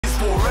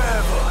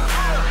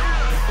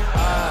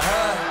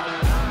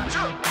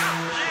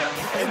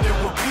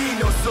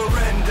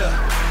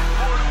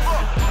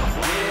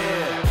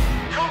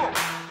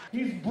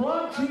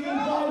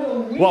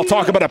Well,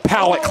 talk about a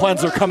palate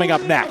cleanser coming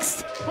up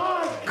next.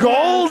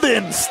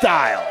 Golden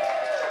Style.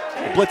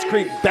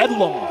 Blitzkrieg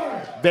Bedlam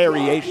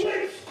variation.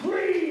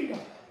 Blitzkrieg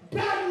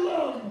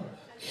Bedlam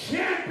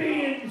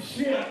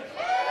Championship.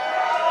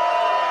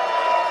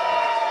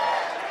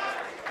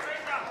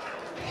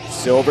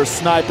 Silver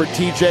Sniper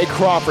TJ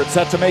Crawford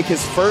set to make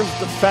his first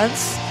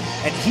defense,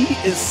 and he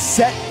is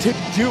set to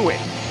do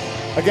it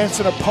against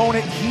an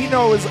opponent he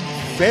knows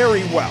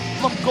very well.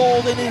 From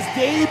gold in his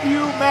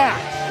debut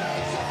match.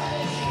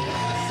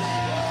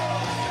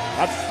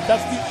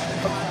 That's the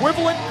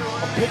equivalent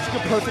of pitching a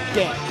perfect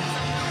game.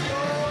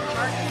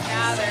 Marcus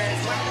Mathers,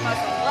 one of the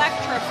most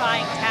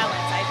electrifying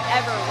talents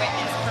I've ever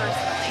witnessed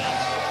personally.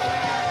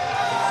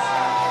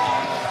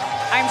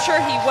 I'm sure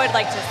he would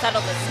like to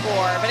settle the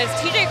score, but is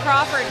TJ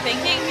Crawford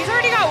thinking he's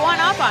already got one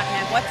up on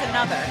him? What's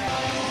another?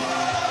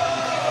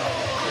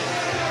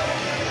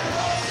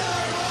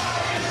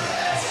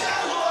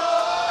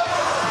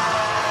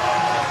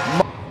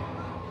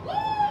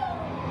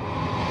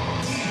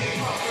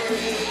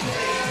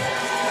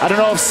 I don't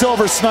know if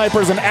Silver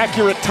Sniper is an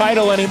accurate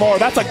title anymore.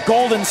 That's a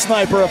golden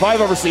sniper if I've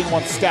ever seen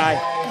one, Sky.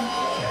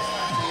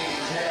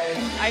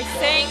 I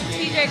sang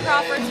TJ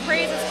Crawford's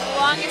praises for the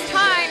longest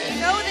time.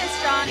 You know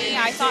this, Johnny.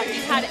 I thought he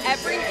had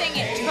everything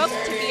it took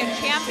to be a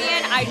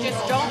champion. I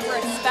just don't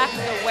respect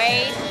the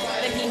way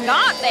that he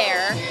got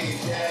there.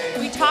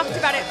 We talked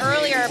about it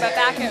earlier, but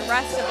back at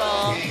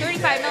Restival,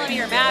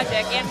 35mm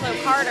Magic, Angelo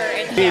Carter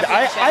in championship.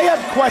 I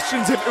have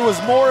questions if it was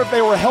more if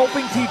they were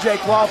helping TJ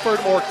Crawford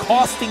or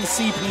costing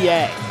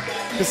CPA.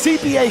 The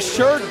CPA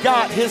sure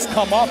got his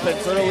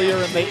comeuppance earlier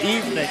in the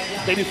evening.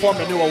 Maybe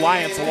formed a new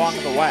alliance along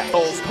the way.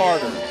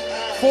 Carter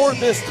for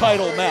this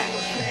title match.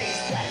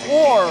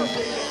 Or,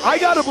 I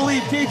gotta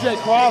believe TJ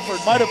Crawford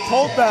might have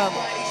told them,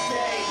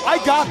 I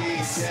got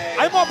this.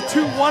 I'm up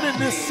 2-1 in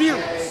this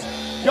series.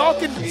 Y'all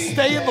can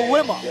stay in the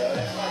limo.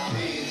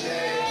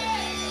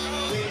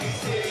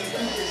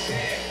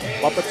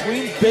 But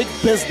between big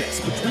business,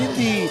 between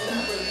the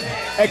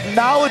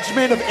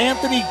acknowledgement of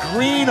Anthony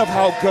Green of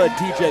how good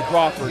TJ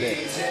Crawford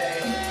is,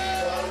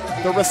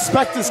 the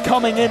respect is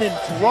coming in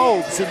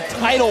droves, in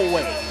tidal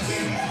waves.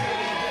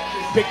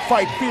 Big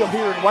fight field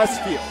here in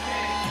Westfield.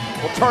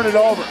 We'll turn it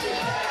over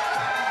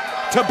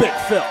to Big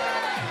Phil.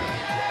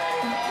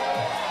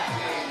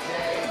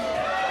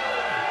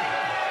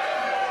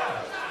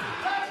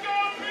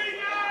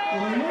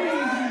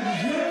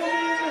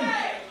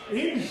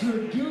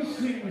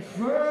 Introducing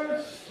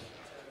first,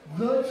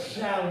 the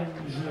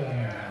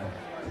challenger.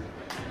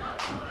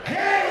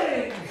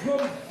 Hailing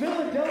from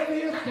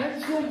Philadelphia,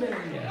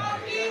 Pennsylvania,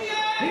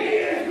 he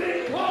has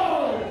been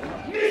called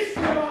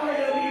Mr.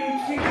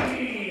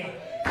 IWTV,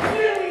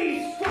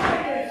 Philly's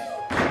finest,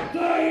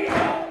 the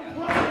young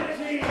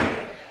prodigy,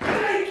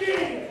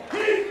 making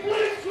his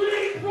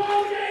Blitzkrieg Pro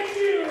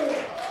debut.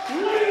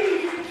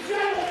 Ladies and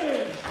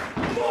gentlemen,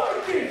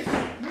 Marcus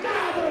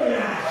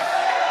Mathers.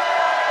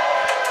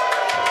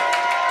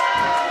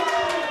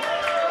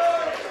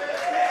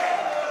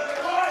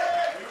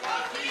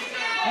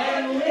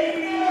 And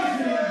ladies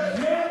and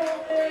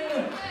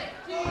gentlemen,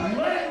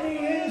 let me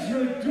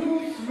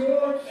introduce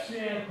your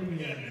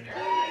champion.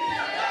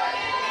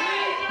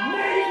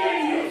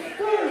 Making his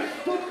first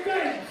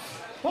defense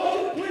of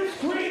the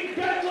Blitzkrieg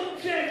Bedlam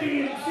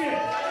Championship.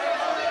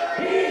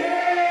 He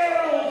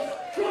hails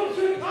from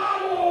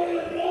Chicago,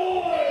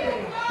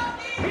 Illinois.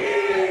 He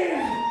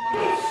is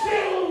the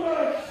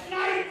Silver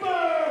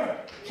Sniper,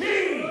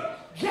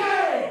 TJ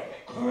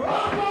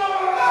Crawford.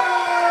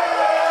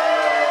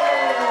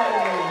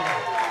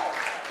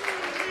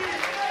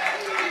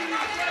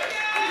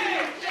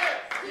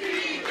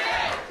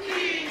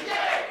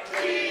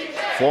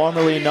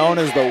 Formerly known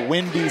as the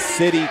Windy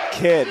City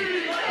Kid,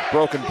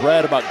 broken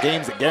bread about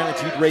games at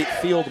Guaranteed Rate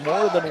Field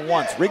more than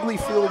once, Wrigley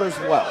Field as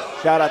well.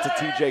 Shout out to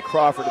TJ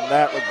Crawford in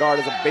that regard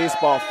as a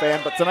baseball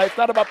fan, but tonight's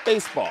not about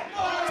baseball,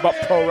 it's about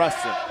pro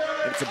wrestling.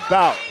 It's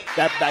about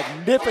that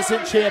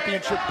magnificent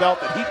championship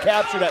belt that he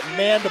captured at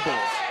Mandibles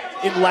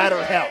in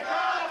Ladder Hell.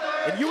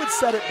 And you had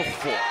said it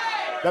before,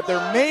 that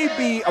there may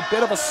be a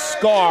bit of a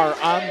scar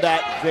on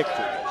that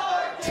victory.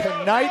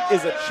 Tonight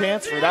is a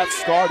chance for that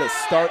scar to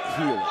start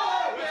healing.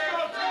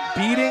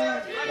 Beating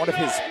one of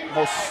his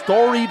most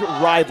storied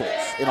rivals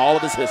in all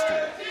of his history.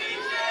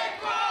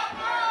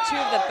 Two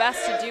of the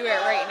best to do it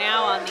right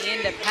now on the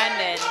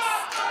independents.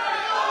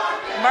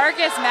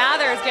 Marcus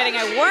Mathers getting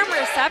a warm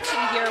reception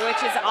here,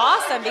 which is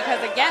awesome because,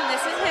 again,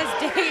 this is his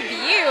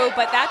debut,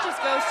 but that just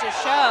goes to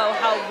show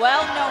how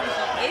well known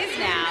he is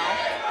now.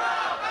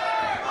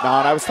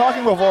 Now, and I was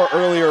talking before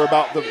earlier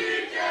about the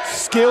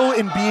skill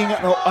in being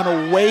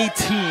an away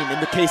team in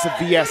the case of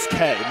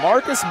VSK.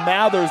 Marcus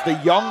Mathers, the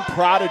young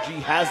prodigy,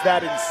 has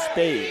that in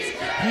spades.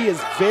 He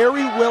is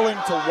very willing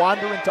to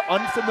wander into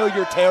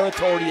unfamiliar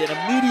territory and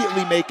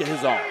immediately make it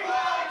his own.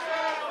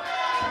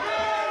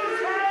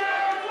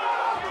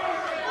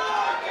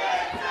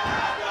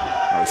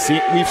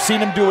 We've seen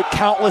him do it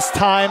countless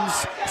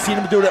times, seen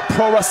him do it at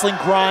Pro Wrestling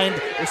Grind,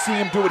 we're seeing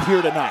him do it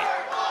here tonight.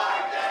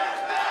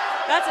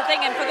 That's the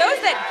thing, and for those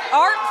that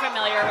aren't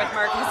familiar with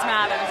Marcus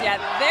Mathers yet,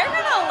 they're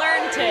gonna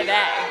learn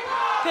today.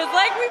 Because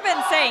like we've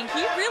been saying, he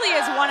really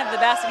is one of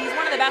the best, and he's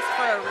one of the best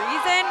for a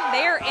reason.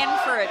 They're in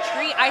for a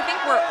treat. I think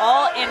we're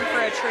all in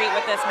for a treat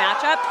with this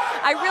matchup.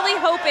 I really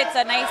hope it's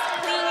a nice,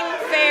 clean,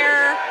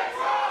 fair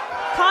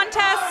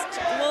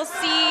contest. We'll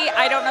see.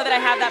 I don't know that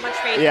I have that much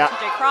faith in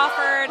TJ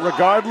Crawford.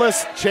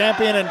 Regardless,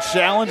 champion and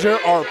challenger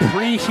are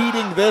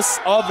preheating this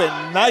oven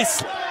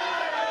nicely.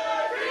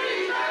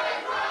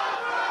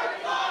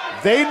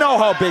 They know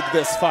how big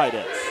this fight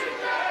is.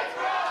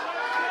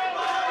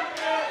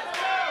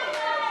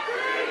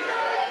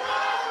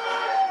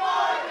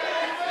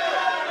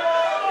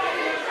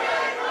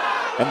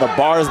 And the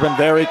bar has been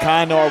very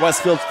kind to our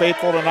Westfield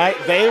faithful tonight.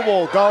 They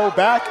will go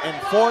back and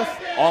forth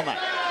all night.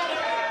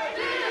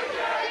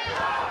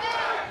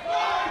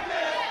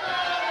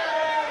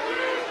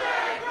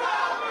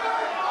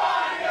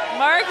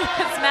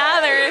 Marcus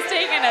Mathers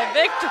taking a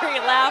victory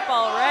lap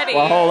already.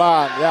 Well, hold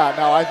on. Yeah,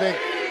 no, I think.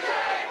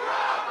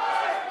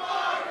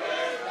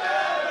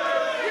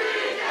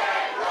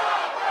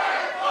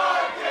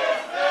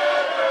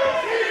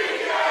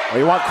 Well,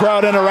 you want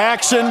crowd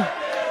interaction?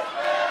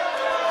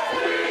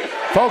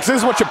 Folks, this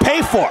is what you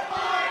pay for.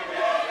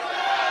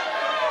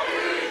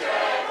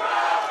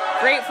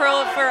 Great for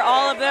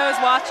all of those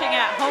watching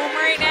at home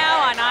right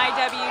now on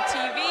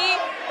IWTV.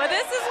 But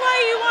this is why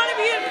you want to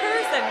be in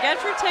person.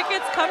 Get your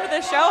tickets, come to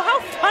the show.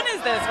 How fun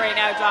is this right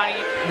now, Johnny?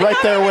 Right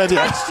there with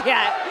you.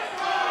 Yet.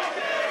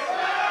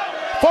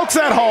 Folks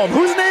at home,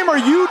 whose name are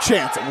you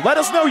chanting? Let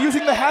us know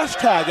using the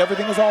hashtag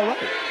Everything Is All Right.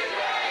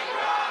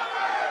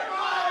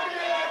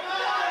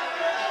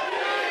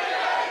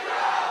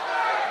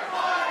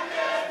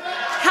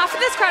 Half of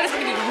this crowd is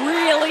going to be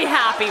really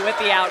happy with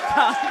the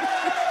outcome.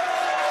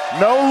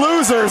 No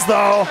losers,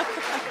 though.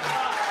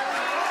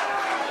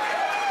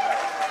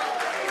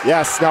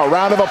 Yes, now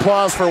round of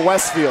applause for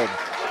Westfield.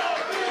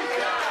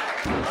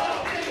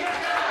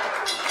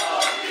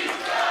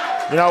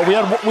 You know,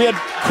 we had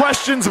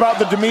questions about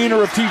the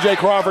demeanor of TJ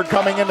Crawford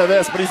coming into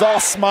this, but he's all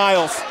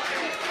smiles.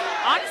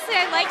 Honestly,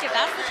 I like it.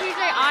 That's the TJ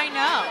I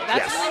know.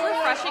 That's really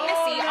refreshing to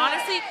see.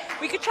 Honestly,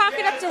 we could chalk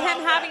it up to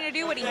him having to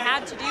do what he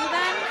had to do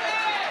then,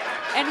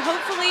 and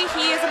hopefully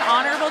he is an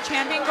honorable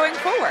champion going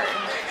forward.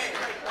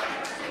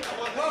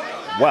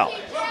 Well,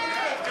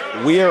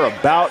 we are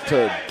about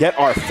to get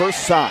our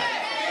first sign.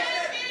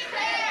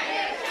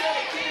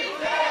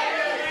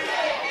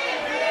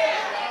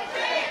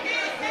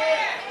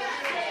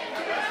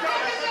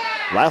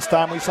 Last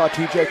time we saw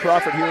TJ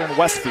Crawford here in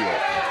Westfield,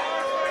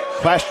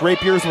 clashed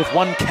rapiers with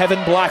one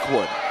Kevin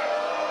Blackwood,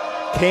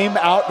 came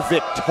out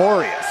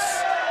victorious.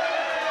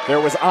 There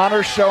was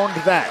honor shown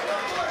then,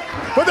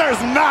 but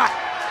there's not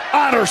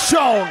honor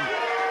shown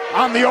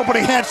on the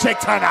opening handshake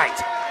tonight.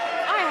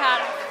 I had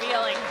a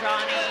feeling,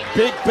 Johnny.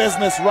 Big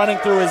business running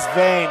through his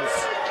veins.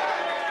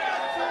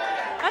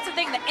 That's the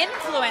thing, the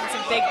influence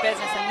of big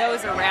business and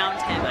those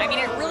around him. I mean,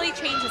 it really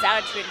changed his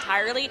attitude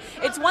entirely.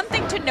 It's one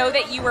thing to know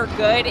that you are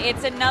good.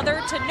 It's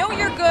another to know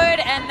you're good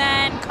and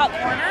then cut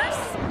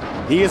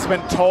corners. He has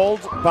been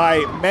told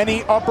by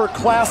many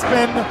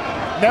upperclassmen,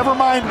 never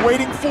mind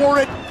waiting for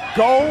it,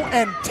 go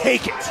and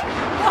take it.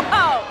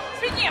 Wow,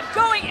 speaking of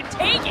going and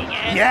taking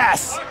it.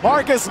 Yes,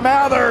 Marcus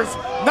Mathers,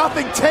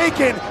 nothing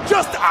taken,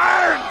 just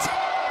earned.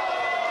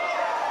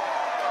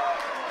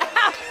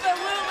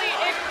 Absolutely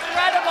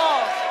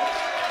incredible.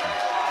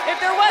 If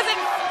there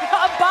wasn't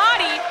a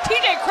body,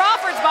 TJ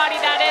Crawford's body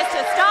that is,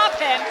 to stop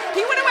him,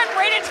 he would have went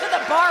right into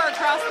the bar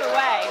across the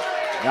way.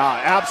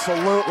 Yeah,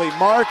 absolutely.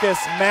 Marcus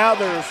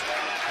Mathers,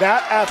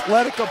 that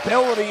athletic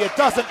ability, it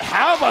doesn't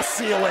have a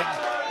ceiling.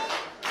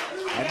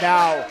 And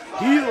now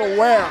he's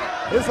aware,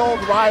 his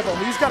old rival,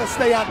 he's got to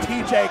stay on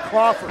TJ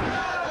Crawford.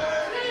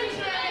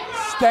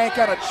 Stank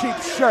on a cheap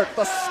shirt,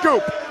 the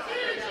scoop.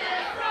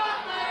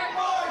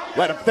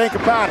 Let him think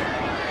about it.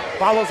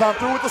 Follows on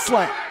through with the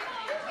slam.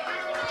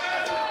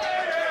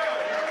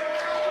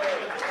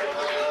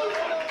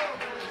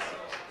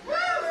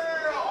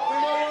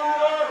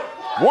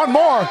 One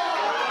more.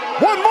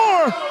 One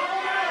more.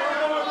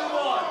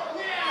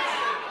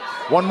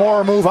 One more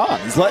or move on.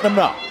 He's letting him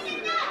know.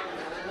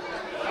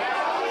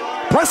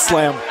 Press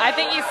slam. I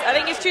think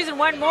he's choosing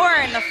one more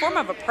in the form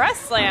of a press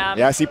slam.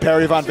 Yeah, I see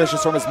Perry Von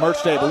Vicious from his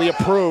merch table. He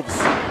approves.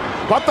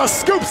 But the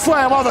scoop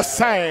slam are the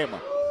same.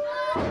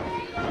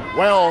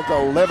 Well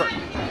delivered.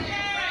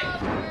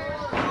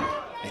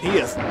 And he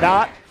is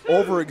not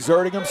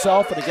overexerting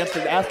himself, and against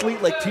an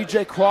athlete like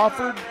TJ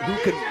Crawford, who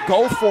can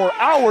go for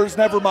hours,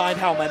 never mind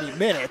how many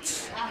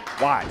minutes,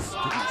 wise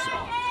to do so.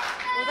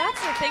 Well,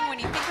 that's the thing when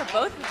you think of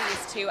both of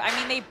these two. I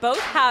mean, they both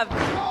have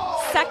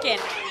second,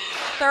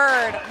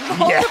 third,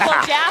 multiple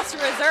gas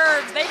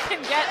reserves. They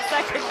can get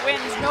second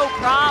wins, no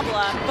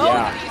problem. Both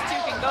of these two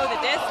can go the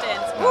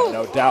distance.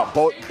 No doubt.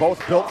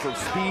 Both built for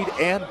speed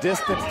and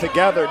distance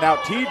together. Now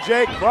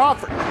TJ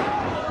Crawford,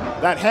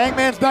 that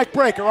hangman's neck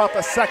breaker off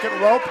the second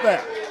rope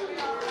there.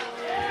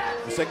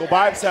 The single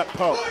bicep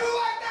poke.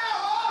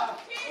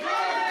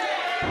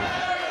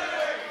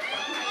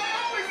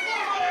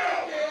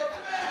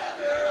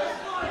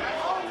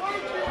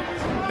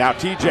 Now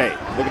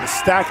TJ looking to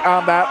stack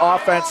on that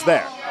offense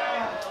there.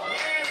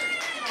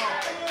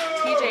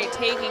 TJ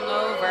taking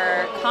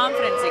over,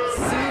 confidence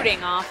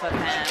exuding off of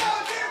him.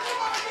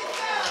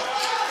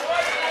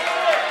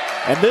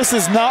 And this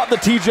is not the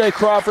TJ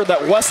Crawford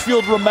that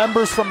Westfield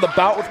remembers from the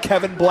bout with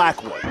Kevin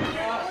Blackwood.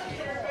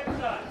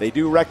 They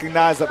do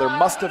recognize that there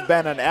must have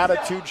been an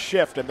attitude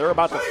shift, and they're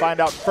about to find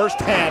out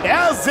firsthand,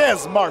 as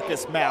is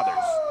Marcus Mathers,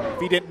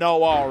 if he didn't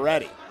know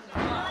already.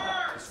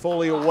 He's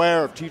fully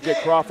aware of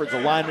TJ Crawford's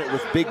alignment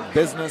with big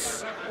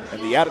business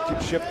and the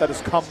attitude shift that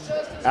has come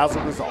as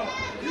a result.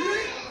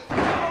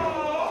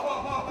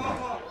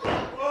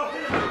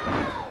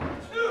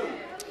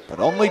 But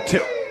only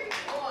two.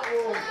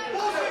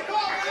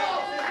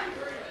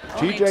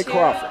 TJ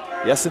Crawford,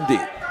 yes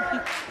indeed.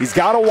 He's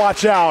got to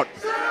watch out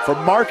for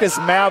Marcus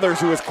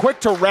Mathers, who is quick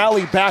to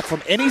rally back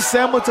from any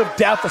semblance of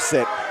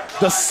deficit.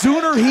 The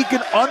sooner he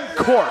can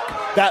uncork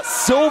that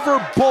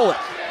silver bullet,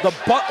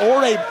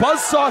 or a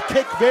buzzsaw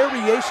kick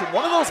variation,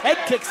 one of those head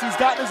kicks he's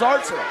got in his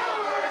arsenal.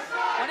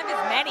 One of his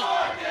many.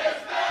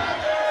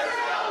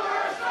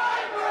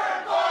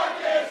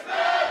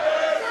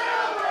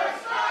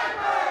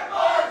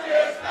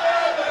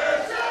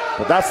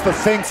 But that's the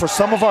thing for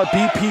some of our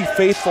BP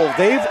faithful.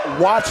 They've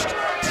watched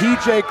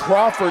TJ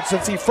Crawford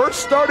since he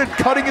first started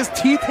cutting his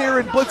teeth here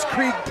in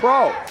Blitzkrieg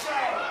Pro.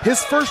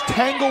 His first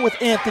tangle with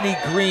Anthony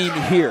Green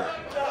here,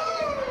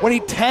 when he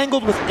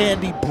tangled with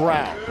Andy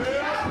Brown.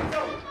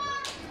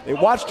 They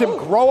watched him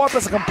grow up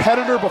as a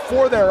competitor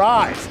before their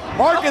eyes.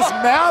 Marcus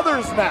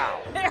Mathers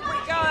now. There we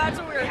go, that's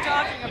what we were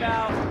talking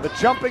about. The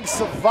jumping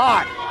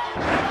savant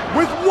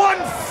with 1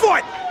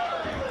 foot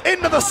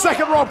into the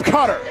second rope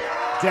cutter.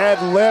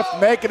 Deadlift,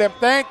 making him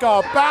think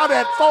about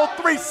it. Full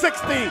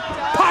 360,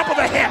 pop of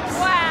the hips.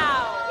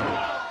 Wow.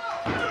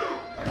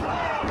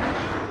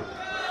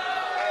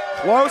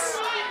 Close,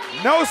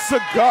 no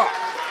cigar.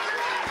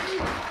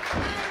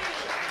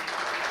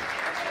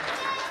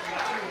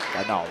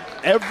 I know,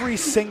 every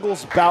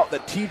singles bout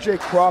that TJ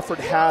Crawford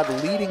had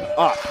leading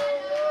up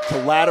to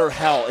ladder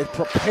hell, it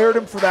prepared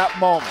him for that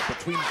moment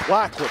between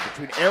Blackwood,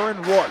 between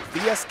Aaron Rourke,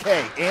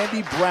 VSK,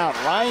 Andy Brown,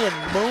 Ryan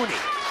Mooney.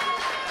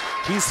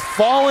 He's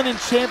fallen in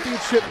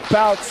championship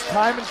bouts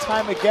time and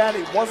time again.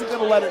 He wasn't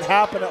going to let it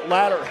happen at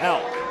ladder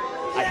hell.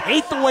 I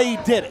hate the way he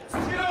did it.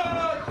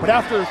 But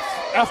after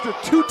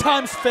 2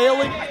 times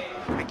failing,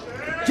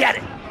 I get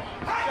it.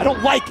 I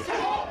don't like it.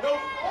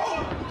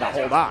 Now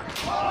hold on.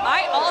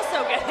 I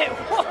also get it.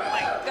 Oh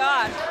my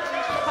gosh.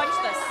 Punch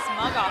the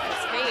smug off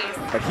his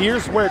face. But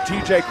here's where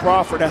TJ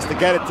Crawford has to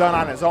get it done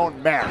on his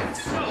own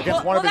merits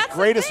against one of his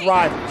greatest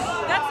rivals.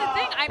 That's the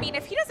thing. I mean,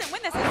 if he doesn't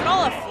win this, is it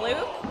all a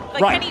fluke?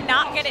 Like, right. Can he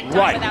not get it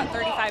done without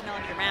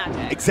 35mm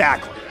magic?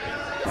 Exactly.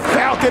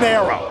 Falcon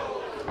arrow.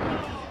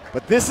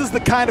 But this is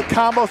the kind of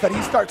combos that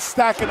he starts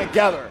stacking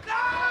together.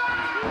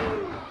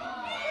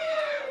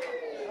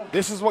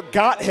 This is what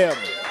got him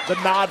the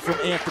nod from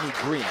Anthony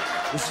Green.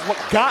 This is what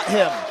got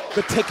him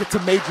the ticket to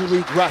Major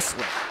League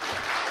Wrestling.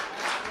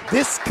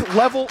 This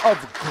level of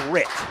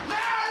grit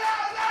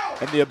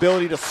and the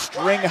ability to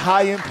string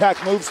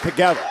high-impact moves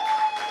together.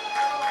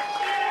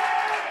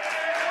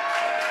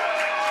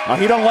 Now,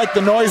 he don't like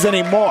the noise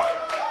anymore.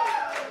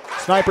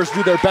 Snipers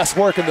do their best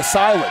work in the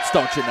silence,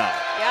 don't you know?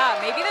 Yeah,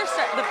 maybe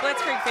the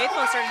Blitzkrieg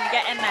faithful is starting to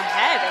get in the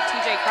head of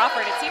TJ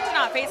Crawford. It seemed to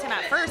not phase him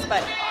at first,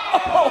 but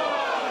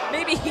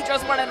maybe he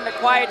just wanted him to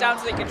quiet down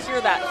so they could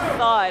hear that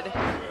thud.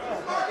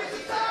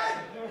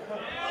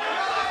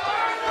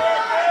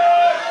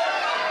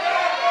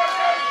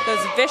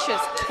 Those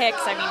vicious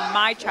kicks, I mean,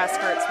 my chest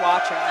hurts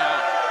watching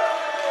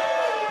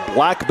that.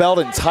 Black belt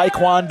in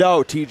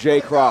Taekwondo,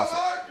 TJ Crawford.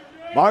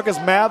 Marcus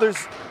Mathers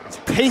has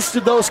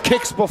tasted those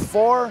kicks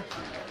before.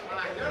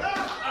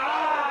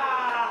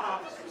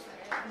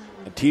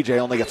 And TJ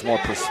only gets more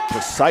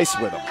precise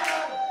with them.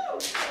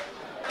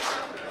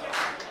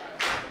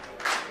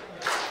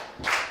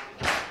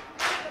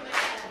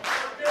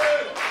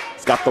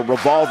 He's got the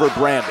revolver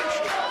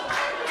brandished.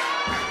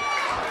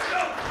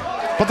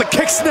 But the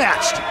kick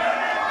snatched.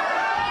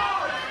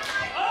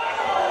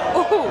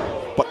 Ooh.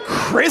 But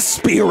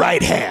crispy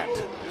right hand.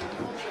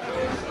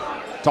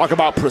 Talk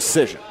about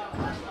precision.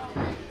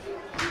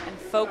 And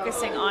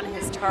focusing on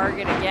his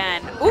target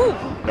again. Ooh,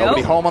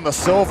 Nobody home on the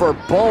silver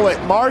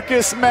bullet.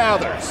 Marcus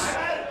Mathers.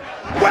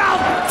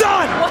 Well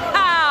done!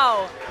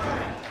 Wow!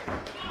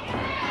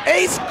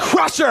 Ace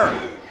crusher.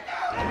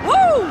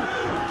 Woo!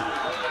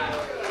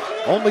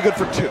 Only good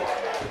for 2.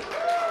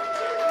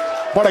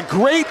 But a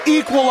great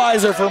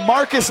equalizer for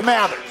Marcus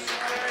Mathers.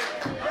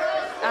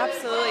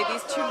 Absolutely,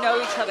 these two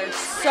know each other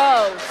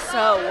so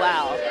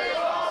well.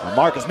 Well,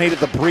 Marcus needed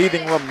the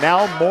breathing room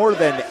now more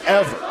than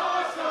ever.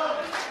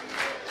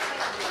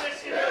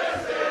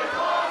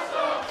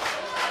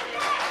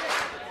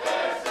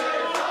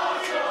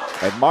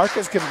 And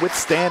Marcus can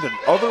withstand an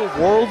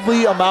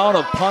otherworldly amount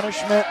of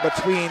punishment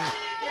between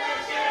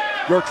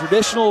your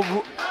traditional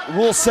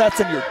rule sets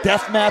and your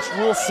deathmatch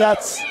rule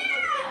sets.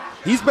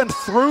 He's been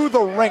through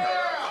the ringer.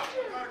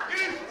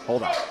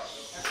 Hold on.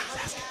 He's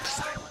asking for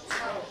silence.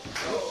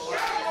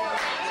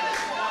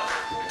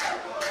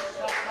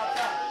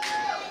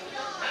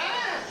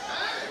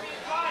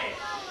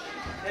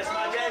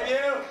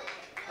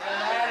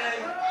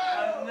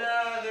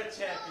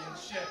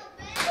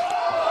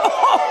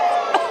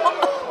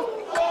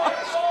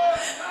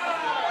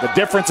 The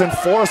difference in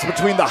force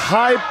between the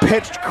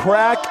high-pitched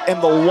crack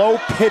and the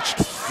low-pitched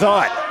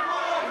thud.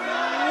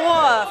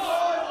 Woof.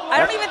 I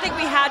don't even think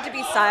we had to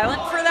be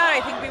silent for that.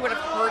 I think we would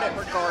have heard it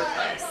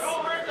regardless.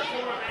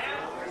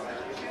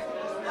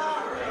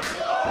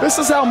 This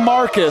is how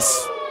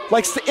Marcus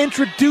likes to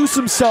introduce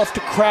himself to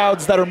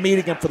crowds that are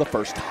meeting him for the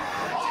first time.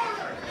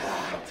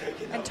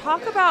 And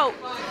talk about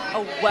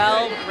a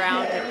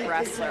well-rounded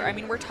wrestler. I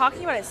mean, we're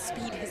talking about his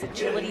speed, his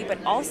agility, but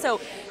also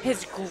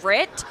his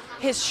grit,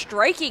 his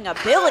striking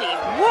ability.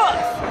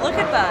 Woof! Look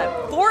at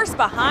the force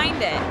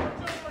behind it.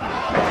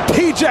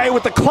 TJ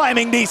with the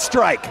climbing knee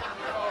strike.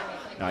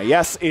 Now,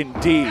 yes,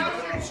 indeed.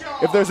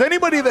 If there's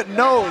anybody that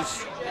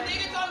knows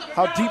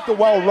how deep the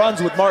well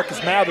runs with Marcus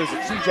Mathers,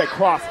 it's TJ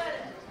Crawford.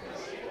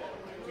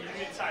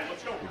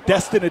 You're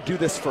destined to do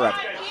this forever.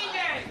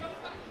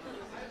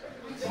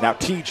 Now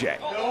TJ,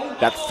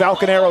 that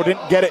Falcon Arrow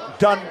didn't get it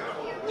done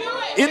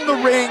in the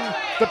ring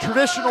the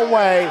traditional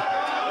way.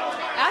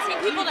 Asking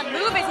people to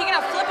move, is he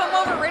gonna flip him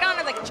over right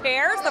onto the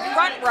chairs, the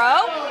front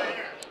row?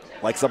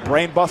 Likes a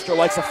brain buster,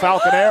 likes a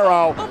Falcon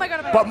Arrow. Oh my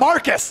God, but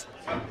Marcus,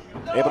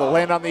 able to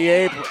land on the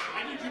apron.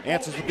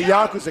 Answers with the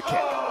Yakuza kick.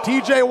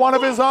 TJ one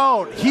of his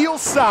own, heel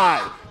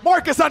side.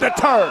 Marcus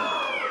undeterred.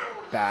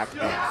 Back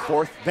and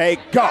forth they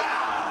go.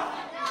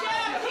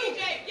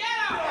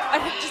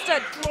 Just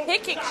a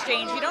kick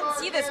exchange. You don't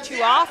see this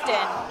too often.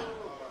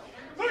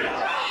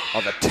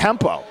 Oh, the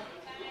tempo.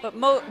 But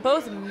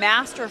both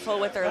masterful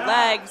with their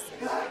legs.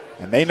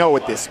 And they know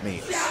what this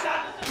means.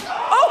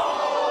 Oh!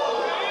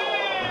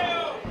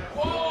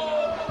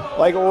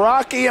 Like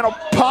Rocky and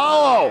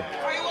Apollo,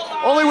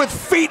 only with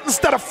feet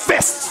instead of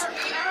fists.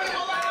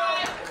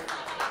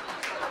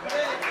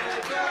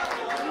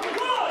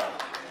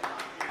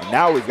 And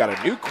now we've got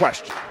a new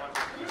question.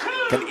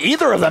 Can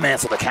either of them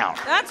answer the count?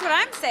 That's what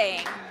I'm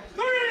saying.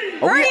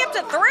 We're already up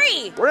to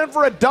 3. We're in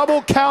for a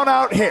double count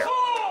out here.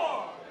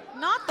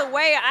 Not the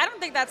way, I don't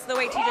think that's the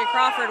way TJ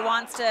Crawford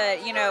wants to,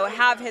 you know,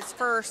 have his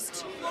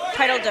first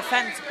title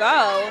defense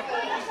go.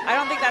 I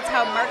don't think that's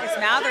how Marcus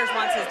Mathers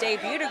wants his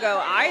debut to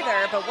go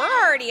either, but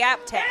we're already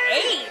up to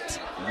 8.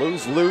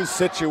 Lose-lose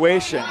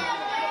situation.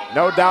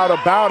 No doubt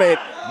about it.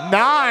 9.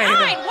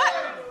 9, what?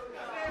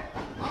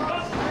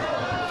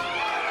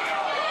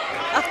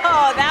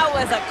 Oh, that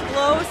was a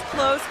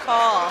close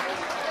call.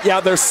 Yeah,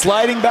 they're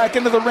sliding back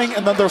into the ring,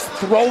 and then they're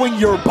throwing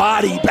your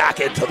body back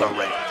into the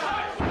ring.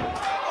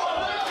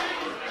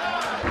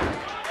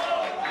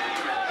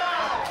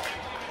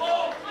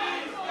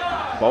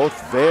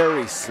 Both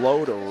very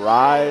slow to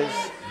rise,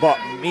 but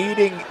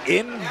meeting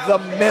in the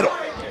middle.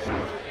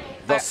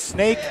 The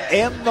snake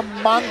and the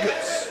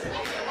mongoose.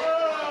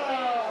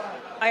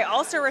 I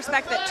also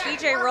respect that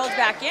TJ rolled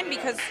back in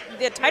because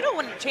the title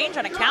wouldn't change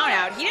on a count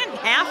out. He didn't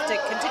have to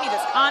continue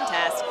this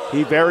contest.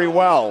 He very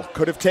well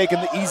could have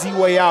taken the easy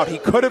way out. He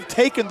could have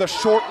taken the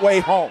short way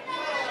home.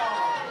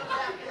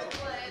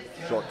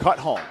 Shortcut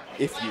home,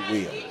 if you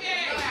will.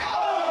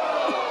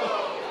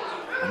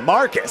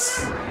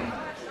 Marcus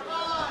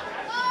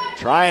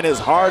trying his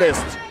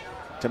hardest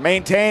to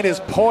maintain his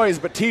poise,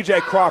 but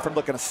TJ Crawford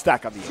looking to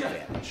stack on the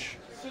advantage.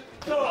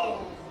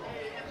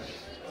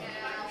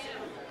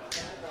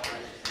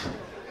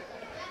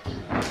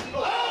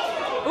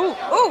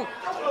 Ooh.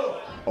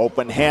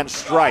 Open hand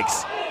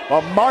strikes,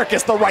 but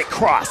Marcus the right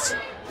cross.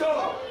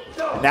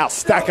 And now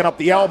stacking up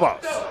the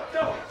elbows.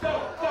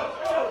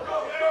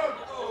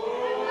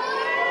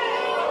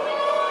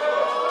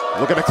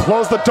 Looking to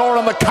close the door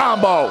on the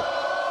combo.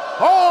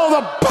 Oh,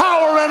 the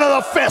power into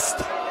the fist.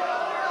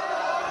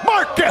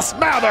 Marcus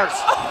Mathers.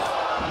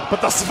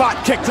 But the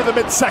spot kick to the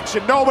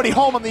midsection. Nobody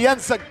home on the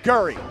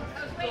enziguri.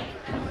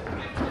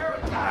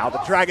 Now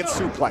the dragon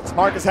suplex.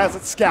 Marcus has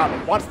it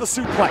scouted. Wants the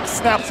suplex.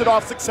 Snaps it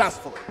off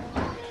successfully.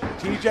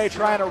 TJ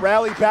trying to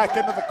rally back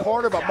into the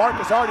corner, but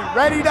Marcus already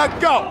ready to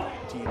go.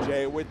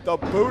 TJ with the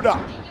boot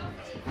up.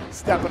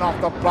 Stepping off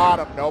the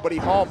bottom. Nobody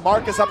home.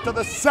 Marcus up to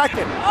the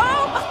second.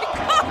 Oh my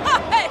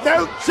God!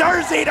 New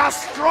Jersey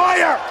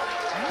Destroyer.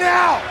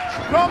 Now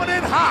coming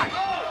in hot.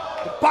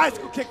 The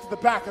bicycle kick to the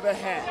back of the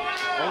head.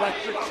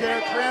 Electric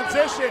chair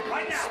transition.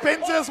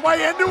 Spins his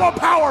way into a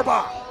power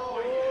bomb.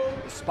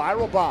 The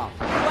spiral bomb.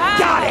 Wow.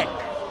 Got it.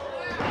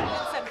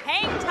 Some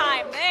hang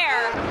time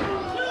there.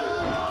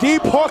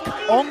 Deep hook,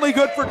 only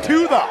good for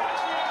 2 though.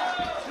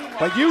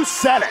 But you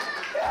said it.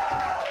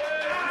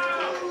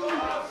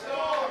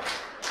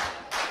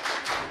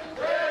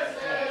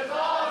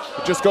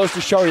 It just goes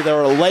to show you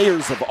there are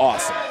layers of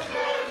awesome.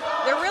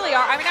 There really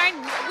are. I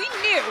mean, we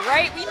knew,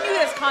 right? We knew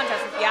this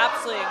contest would be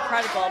absolutely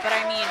incredible, but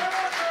I mean...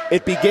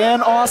 It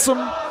began awesome,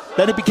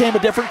 then it became a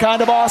different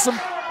kind of awesome.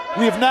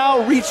 We have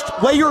now reached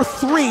layer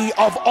 3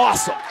 of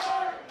awesome.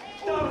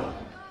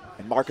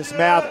 And Marcus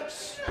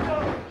Mathers.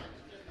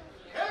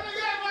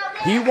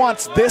 He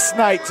wants this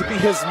night to be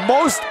his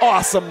most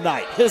awesome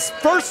night, his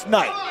first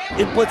night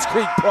in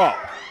Blitzkrieg Pro.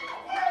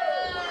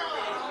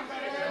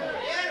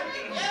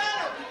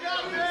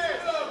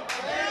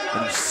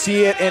 And you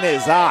see it in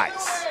his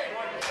eyes.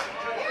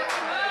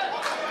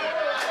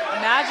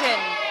 Imagine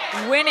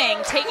winning,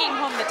 taking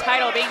home the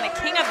title, being the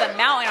king of the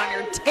mountain on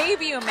your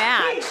debut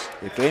match.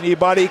 If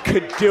anybody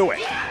could do it,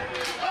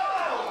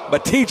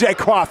 but TJ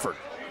Crawford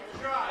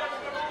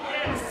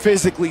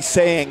physically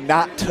saying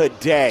not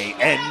today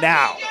and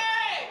now.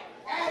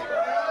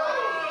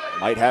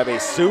 Might have a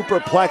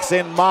superplex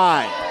in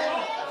mind.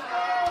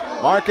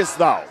 Marcus,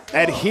 though,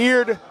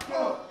 adhered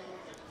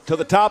to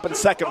the top and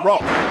second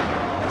rope.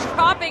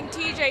 Dropping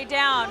TJ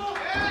down.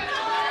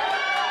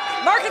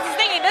 Marcus is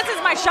thinking, this is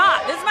my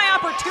shot. This is my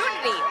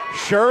opportunity.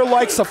 Sure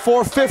likes a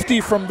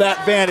 450 from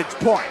that vantage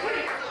point.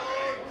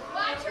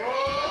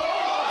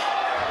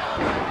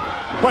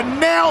 But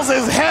nails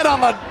his head on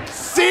the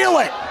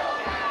ceiling.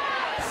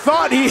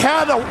 Thought he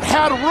had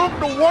room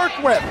to work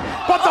with,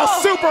 but the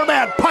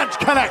Superman punch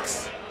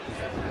connects.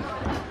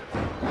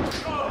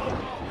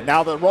 And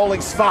now the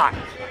rolling spot.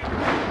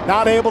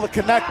 Not able to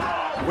connect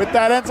with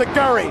that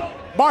enziguri.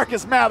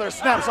 Marcus Mathers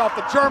snaps off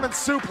the German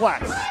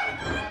suplex.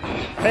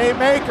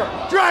 Haymaker,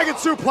 dragon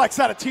suplex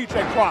out of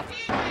TJ Crawford.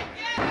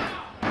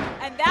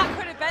 And that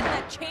could have been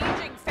the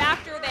changing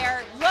factor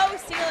there. Low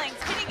ceilings,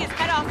 hitting his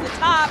head off the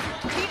top.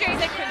 TJ's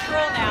in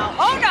control now.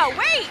 Oh no,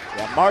 wait!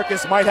 Yeah,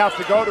 Marcus might have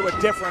to go to a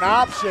different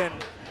option,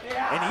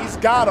 and he's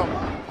got him.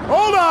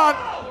 Hold on!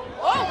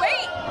 Oh,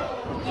 wait!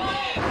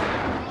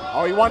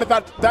 Oh, he wanted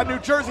that New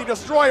Jersey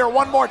Destroyer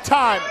one more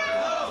time.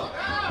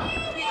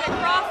 TJ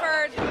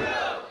Crawford.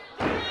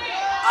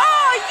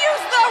 Oh,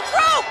 use the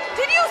rope!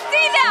 Did you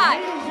see that?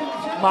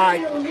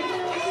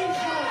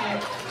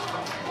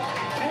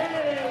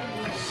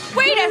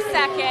 Wait a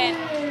second.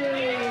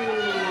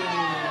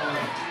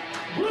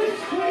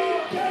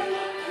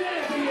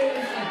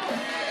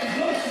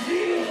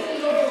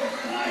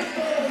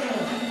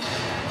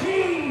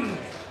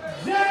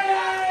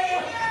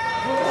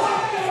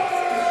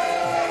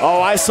 Oh,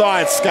 I saw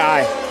it,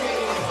 Sky.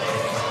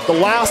 The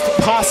last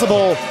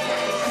possible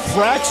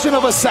fraction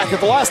of a second,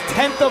 the last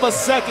tenth of a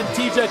second,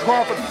 TJ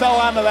Crawford fell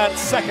onto that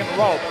second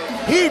rope.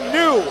 He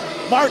knew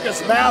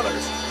Marcus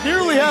Mathers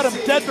nearly had him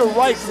dead to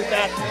rights with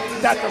that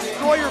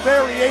Destroyer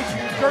variation,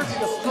 New Jersey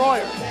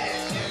Destroyer.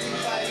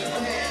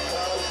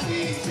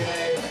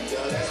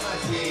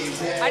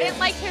 I didn't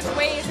like his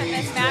ways in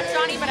this match,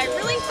 Johnny, but I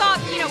really thought,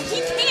 he can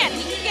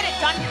get it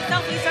done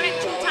himself. He's done it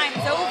 2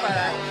 times over.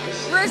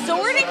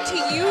 Resorting to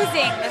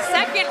using the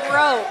second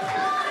rope.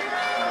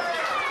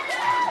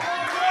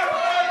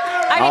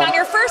 I mean, on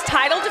your first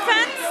title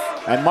defense?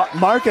 And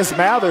Marcus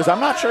Mathers, I'm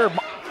not sure.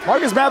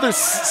 Marcus Mathers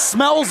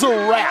smells a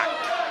rat.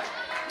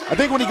 I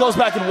think when he goes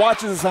back and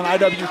watches this on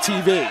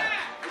IWTV,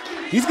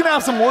 he's going to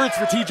have some words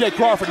for TJ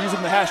Crawford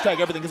using the hashtag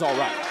everything is all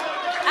right.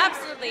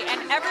 Absolutely,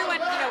 and everyone,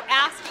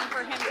 asking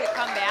for him to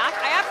come back.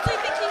 I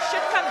absolutely think he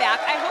should come back.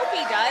 I hope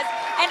he does,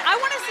 and I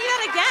want to see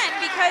that again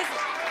because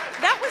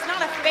that was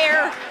not a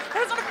fair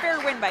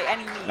win by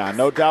any means. Nah,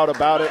 no doubt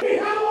about it.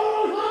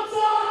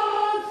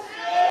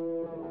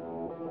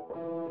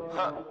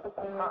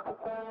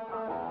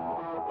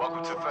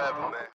 Welcome to Forever, man.